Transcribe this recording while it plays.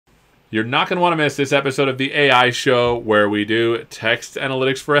You're not going to want to miss this episode of the AI Show where we do text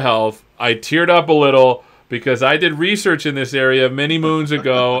analytics for health. I teared up a little because I did research in this area many moons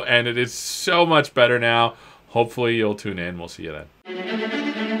ago, and it is so much better now. Hopefully you'll tune in. We'll see you then.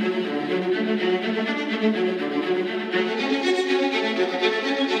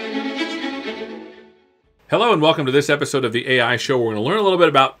 Hello and welcome to this episode of the AI Show. We're going to learn a little bit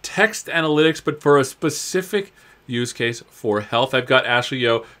about text analytics, but for a specific use case for health. I've got Ashley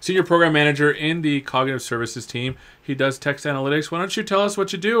Yo, Senior Program Manager in the Cognitive Services team. He does text analytics. Why don't you tell us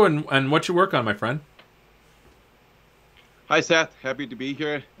what you do and what you work on, my friend? Hi, Seth. Happy to be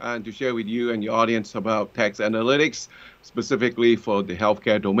here and to share with you and your audience about text analytics, specifically for the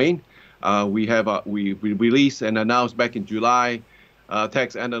healthcare domain. We released and announced back in July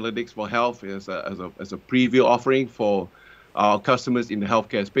text analytics for health as a preview offering for our customers in the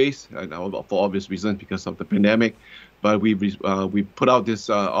healthcare space, and for obvious reasons because of the pandemic. But we put out this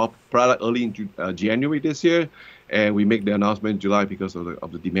product early in January this year, and we make the announcement in July because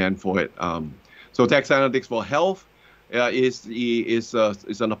of the demand for it. So text analytics for health is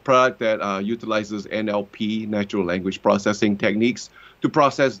a product that utilizes NLP, natural language processing techniques, to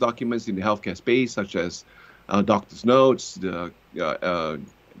process documents in the healthcare space, such as doctor's notes,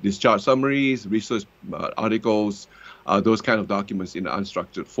 discharge summaries, research articles, those kind of documents in an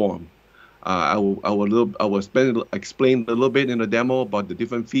unstructured form. I will explain a little bit in the demo about the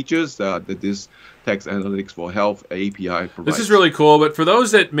different features that this text analytics for health API provides. This is really cool, but for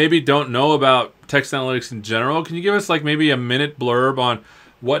those that maybe don't know about text analytics in general, can you give us like maybe a minute blurb on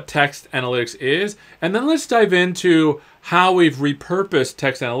what text analytics is? And then let's dive into how we've repurposed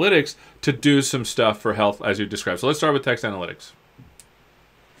text analytics to do some stuff for health as you described. So let's start with text analytics.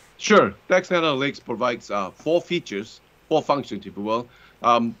 Sure. Text analytics provides four features, four functions, if you will,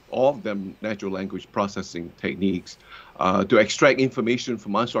 all of them natural language processing techniques to extract information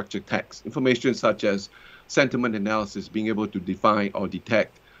from unstructured text. Information such as sentiment analysis, being able to define or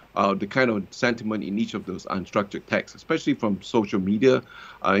detect the kind of sentiment in each of those unstructured texts, especially from social media,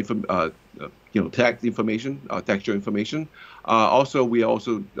 text information, textual information. We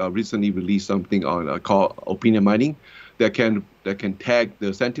also recently released something on called opinion mining that can tag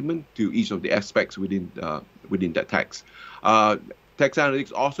the sentiment to each of the aspects within that text. Text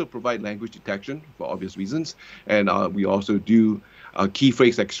analytics also provide language detection for obvious reasons, and we also do key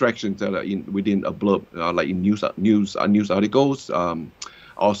phrase extractions that are within a blurb, like in news articles,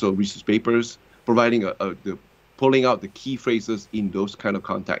 also research papers, providing pulling out the key phrases in those kind of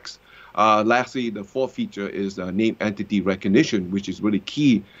contexts. Lastly, the fourth feature is name entity recognition, which is really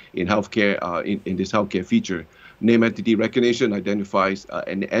key in healthcare. In this healthcare feature, name entity recognition identifies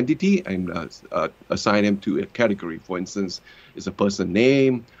an entity and assign them to a category. For instance, it's a person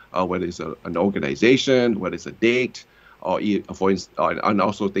name, whether it's an organization, whether it's a date, and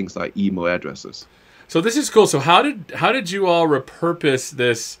also things like email addresses. So this is cool. So how did you all repurpose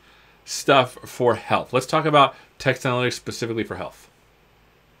this stuff for health? Let's talk about text analytics specifically for health.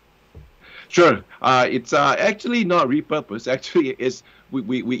 Sure. It's actually not repurposed. Actually, it's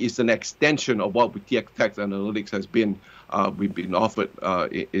an extension of what text analytics has been. We've been offered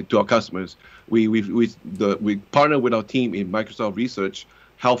to our customers. We partner with our team in Microsoft Research,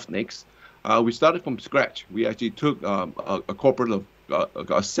 HealthNix. We started from scratch. We actually took a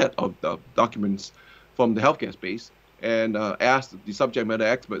set of documents from the healthcare space and asked the subject matter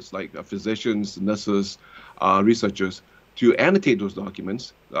experts like physicians, nurses, researchers to annotate those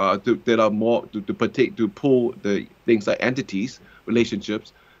documents that are more to pull the things like entities,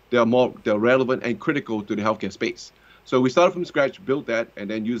 relationships. They're relevant and critical to the healthcare space. So we started from scratch, built that, and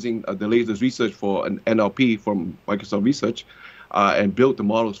then using the latest research for an NLP from Microsoft Research, and built the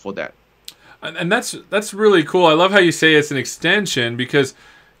models for that. And that's really cool. I love how you say it's an extension, because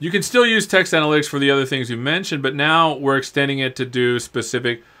you can still use text analytics for the other things you mentioned, but now we're extending it to do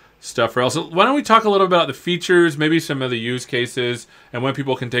specific stuff for health. So why don't we talk a little bit about the features, maybe some of the use cases, and when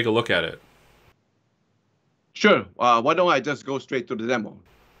people can take a look at it? Sure. Why don't I just go straight to the demo?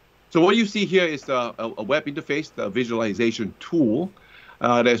 So what you see here is a web interface, the visualization tool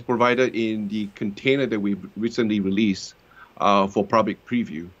that is provided in the container that we recently released for public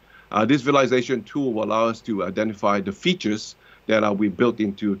preview. This visualization tool will allow us to identify the features that we built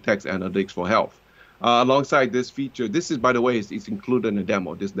into text analytics for health. Alongside this feature, this is, by the way, it's included in the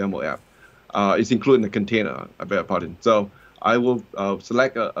demo, this demo app. It's included in the container, I beg your pardon. So I will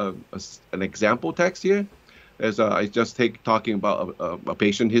select an example text here. As I just talking about a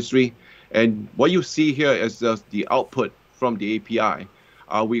patient history. And what you see here is just the output from the API.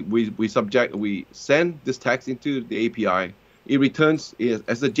 We send this text into the API. It returns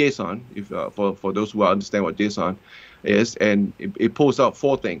as a JSON, for those who understand what JSON is, and it pulls out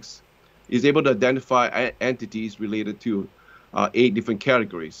four things. is able to identify entities related to 8 different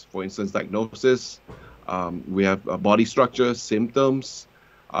categories. For instance, diagnosis, we have body structure, symptoms,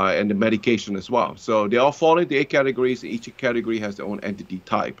 and the medication as well. So they all fall into 8 categories. Each category has their own entity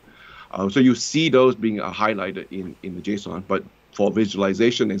type. So you see those being highlighted in the JSON. But for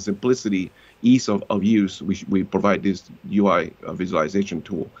visualization and simplicity, ease of use, we provide this UI visualization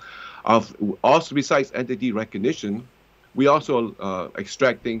tool. Also, besides entity recognition, we also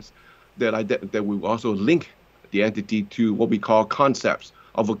extract things that will also link the entity to what we call concepts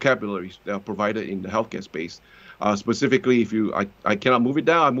or vocabularies that are provided in the healthcare space. Specifically, if I cannot move it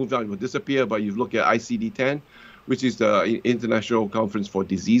down, I move down, it will disappear. But you look at ICD-10, which is the International Conference for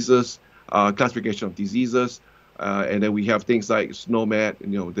Diseases, classification of diseases, and then we have things like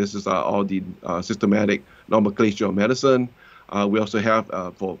SNOMED. This is all the systematic nomenclature of medicine. We also have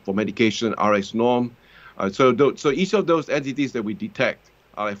for medication RX norm. So each of those entities that we detect,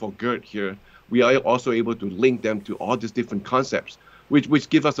 like for GERD here, we are also able to link them to all these different concepts, which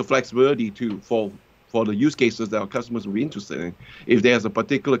give us the flexibility for the use cases that our customers will be interested in. If there's a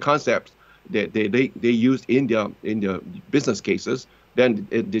particular concept that they use in their business cases, then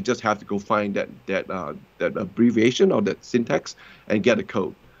they just have to go find that abbreviation or that syntax and get a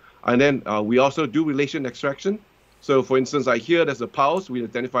code. And then we also do relation extraction. So, for instance, here there's a pulse. We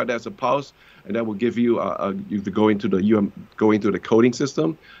identify that as a pulse, and that will give you you go into the coding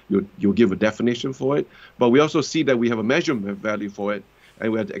system. You'll give a definition for it. But we also see that we have a measurement value for it,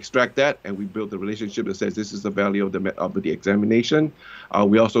 and we have to extract that, and we build the relationship that says this is the value of the examination.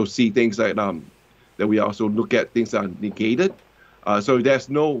 We also see things like that we also look at things that are negated. So there's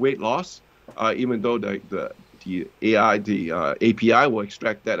no weight loss, even though the API will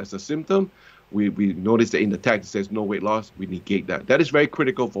extract that as a symptom. We notice that in the text it says no weight loss. We negate that. That is very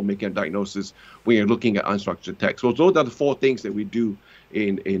critical for making a diagnosis when you're looking at unstructured text. So those are the 4 things that we do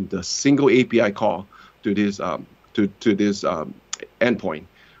in the single API call to this endpoint.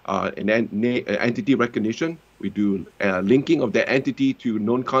 And then entity recognition. We do linking of that entity to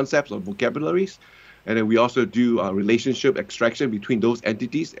known concepts or vocabularies. And then we also do relationship extraction between those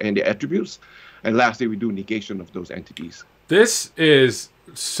entities and their attributes. And lastly, we do negation of those entities. This is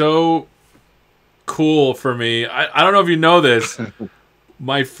so cool for me. I don't know if you know this.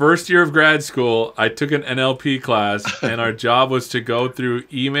 My first year of grad school, I took an NLP class, and our job was to go through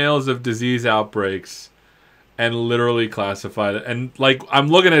emails of disease outbreaks and literally classify it. And like, I'm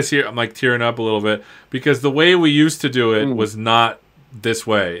looking at this here, I'm like tearing up a little bit because the way we used to do it was not this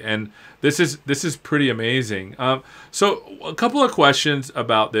way. And this is pretty amazing. So a couple of questions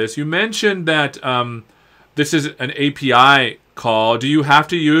about this. You mentioned that this is an API call. Do you have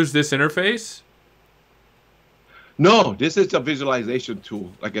to use this interface? No, this is a visualization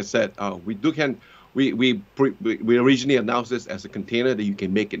tool. Like I said, we originally announced this as a container that you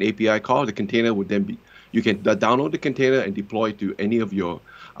can make an API call. The container would then be, you can download the container and deploy it to any of your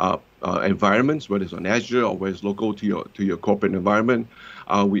environments, whether it's on Azure or whether it's local to your corporate environment.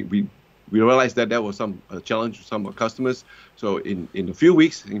 We realized that was some challenge for some of our customers. So in a few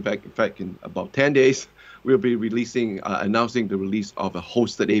weeks, in fact, in about 10 days, we'll be announcing the release of a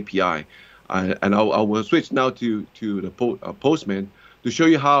hosted API. And I will switch now to the Postman to show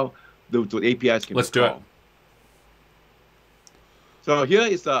you how the APIs can. Let's do it. So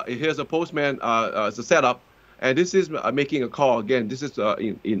here's a Postman as a setup, and this is making a call. Again, this is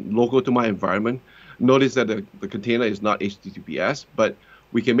in local to my environment. Notice that the container is not HTTPS, but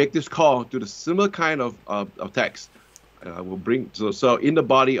we can make this call to the similar kind of text. And I will bring so in the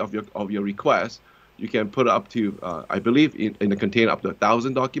body of your request, you can put up to I believe in the container up to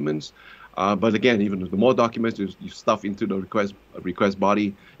 1,000 documents. But again, even the more documents you stuff into the request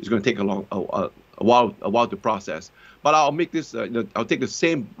body, it's going to take a while to process. But I'll make this. I'll take the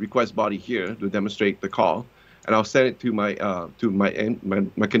same request body here to demonstrate the call, and I'll send it to my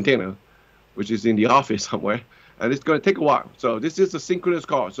container, which is in the office somewhere, and it's going to take a while. So this is a synchronous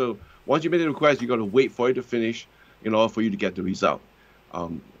call. So once you make the request, you got to wait for it to finish in order for you to get the result.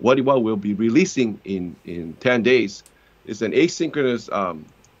 What we'll be releasing in 10 days is an asynchronous.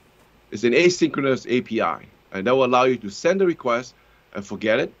 It's an asynchronous API, and that will allow you to send the request and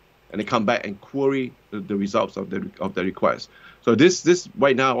forget it, and then come back and query the results of the request. So this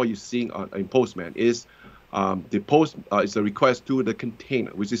right now, what you're seeing in Postman is it's a request to the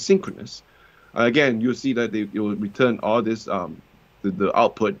container, which is synchronous. Again, you'll see that it will return all this the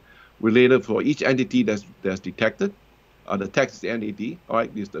output related for each entity that's detected. The text is the NAD, all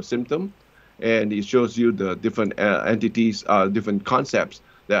right, this is the symptom, and it shows you the different entities, different concepts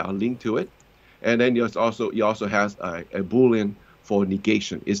that are linked to it. And then it also has a Boolean for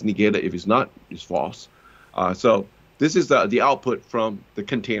negation. It's negated. If it's not, it's false. So this is the output from the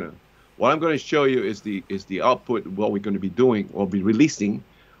container. What I'm going to show you is the output, what we're going to be doing or be releasing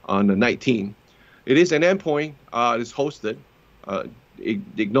on the 19th. It is an endpoint. It's hosted. Uh,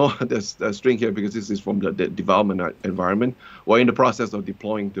 Ignore the string here because this is from the development environment. We're in the process of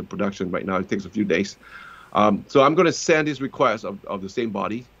deploying to production right now. It takes a few days. So I'm going to send this request of the same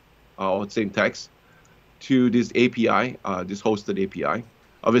body or same text to this API, this hosted API.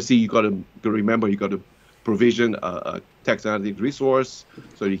 Obviously, you got to remember you got to provision a text analytics resource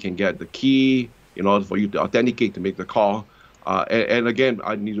so you can get the key in order for you to authenticate to make the call. And again,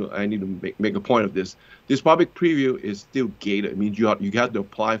 I need to make a point of this. This public preview is still gated. It means you have to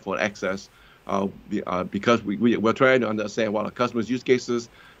apply for access because we're trying to understand what our customers' use cases.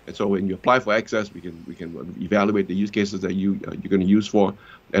 And so when you apply for access, we can evaluate the use cases that you're going to use for,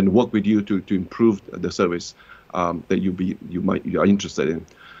 and work with you to improve the service that you are interested in.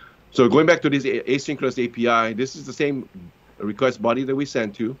 So going back to this asynchronous API, this is the same request body that we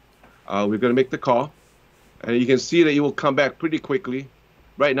sent to. We're going to make the call, and you can see that it will come back pretty quickly.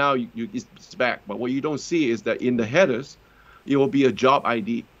 Right now, it's back, but what you don't see is that in the headers, it will be a job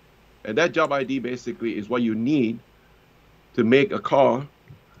ID, and that job ID basically is what you need to make a call,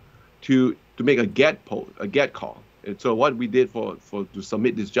 to make a get call. And so what we did to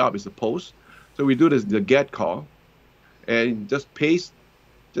submit this job is a post. So we do the get call, and just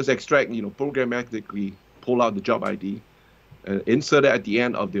extract, programmatically pull out the job ID, and insert it at the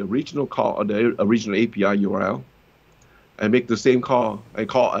end of the original call or the original API URL, and make the same call and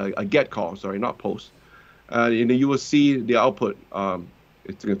call a get call. Sorry, not post. And you will see the output.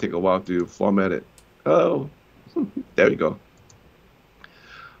 It's going to take a while to format it. Oh, there we go.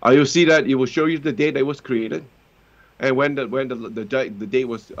 You'll see that it will show you the date that was created, and when the date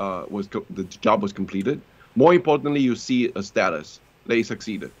was the job was completed. More importantly, you see a status that it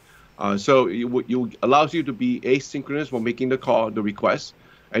succeeded. So it allows you to be asynchronous when making the call, the request,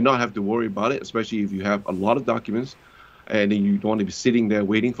 and not have to worry about it, especially if you have a lot of documents and then you don't want to be sitting there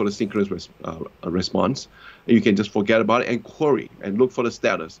waiting for the synchronous response. And you can just forget about it and query and look for the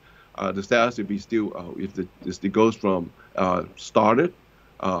status. The status will be still, if it goes from started,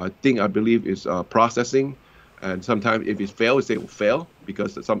 I believe is processing, and sometimes if it fails, it will fail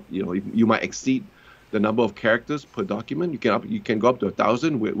because you might exceed the number of characters per document. You can go up to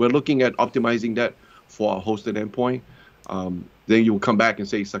 1,000. We're looking at optimizing that for our hosted endpoint. Then you will come back and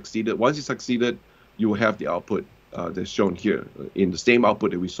say succeeded. Once it succeeded, you will have the output that's shown here in the same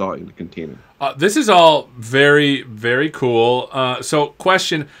output that we saw in the container. This is all very, very cool. So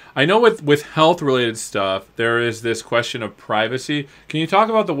question, I know with health related stuff, there is this question of privacy. Can you talk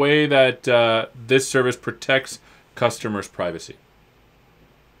about the way that this service protects customers' privacy?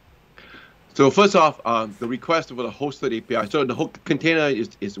 So first off, the request for the hosted API. So the whole container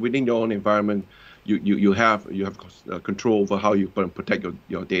is within your own environment. You have control over how you protect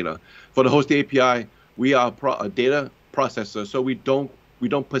your data. For the hosted API, we are a data processor, so we don't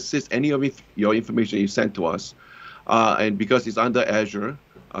persist any of your information you send to us. And because it's under Azure,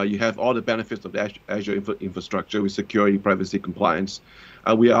 you have all the benefits of the Azure infrastructure with security, privacy, compliance.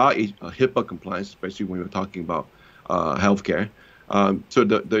 We are a HIPAA compliance, especially when we're talking about healthcare. So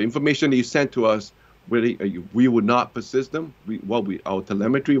the information that you send to us, really, we would not persist them. Our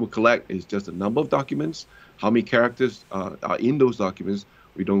telemetry will collect is just the number of documents, how many characters are in those documents.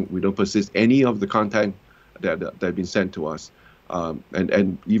 We don't persist any of the content that have been sent to us.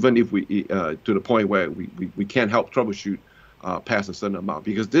 And even if we to the point where we can't help troubleshoot past a certain amount,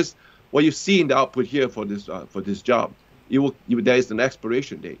 because what you see in the output here for this job, there is an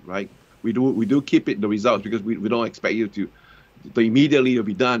expiration date, right? We do keep the results because we don't expect you to immediately you'll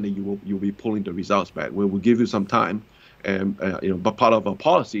be done and you'll be pulling the results back. We'll give you some time, and but part of our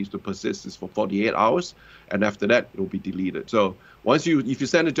policy is to persist this for 48 hours, and after that it will be deleted. So if you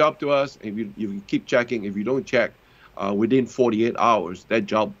send a job to us and you keep checking, if you don't check within 48 hours, that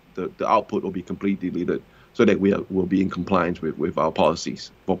job the output will be completely deleted, so that will be in compliance with our policies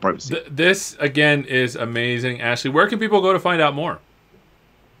for privacy. This again is amazing, Ashley. Where can people go to find out more?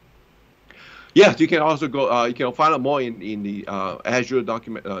 Yes, you can also go. You can find out more in the Azure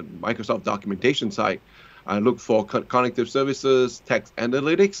Microsoft documentation site. Look for connective services, text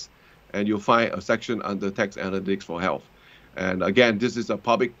analytics, and you'll find a section under text analytics for health. And again, this is a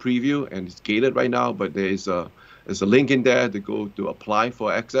public preview and it's gated right now, but there's a link in there to go to apply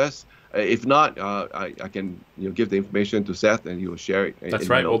for access. If not, I can give the information to Seth and he'll share it. That's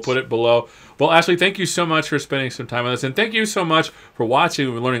right. We'll put it below. Well, Ashley, thank you so much for spending some time with us, and thank you so much for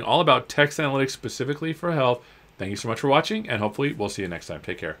watching. We're learning all about text analytics specifically for health. Thank you so much for watching, and hopefully we'll see you next time.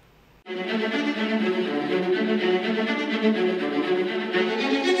 Take care.